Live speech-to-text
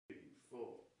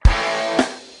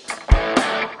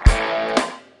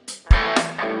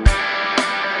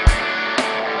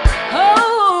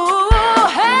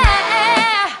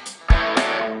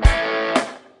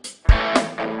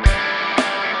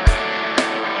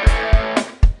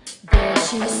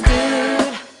She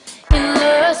stood in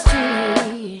the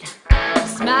street,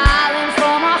 smiling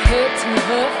from her head to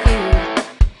her feet.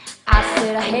 I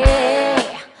said,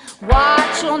 hey,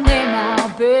 what's your name now,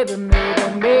 baby?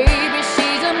 Maybe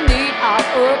she's in need of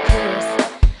a kiss.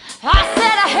 I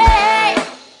said, hey,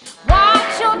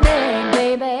 what's your name,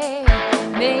 baby?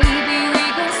 Maybe we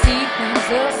can see things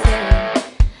the same.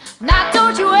 Now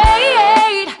don't you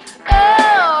wait,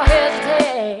 oh,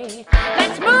 hesitate.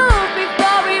 Let's move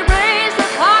before we raise the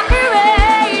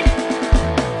parade.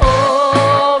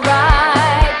 All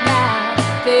right now,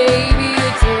 baby,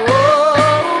 it's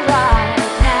all right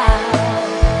now.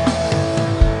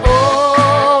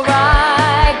 All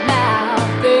right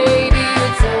now, baby,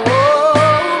 it's all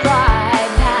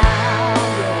right now,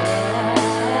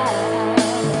 yeah.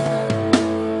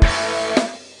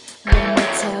 Let me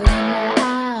tell you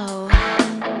now,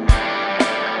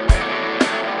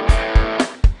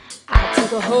 I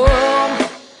took her home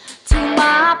to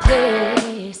my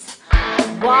place,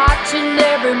 watching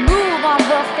every move on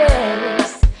her face.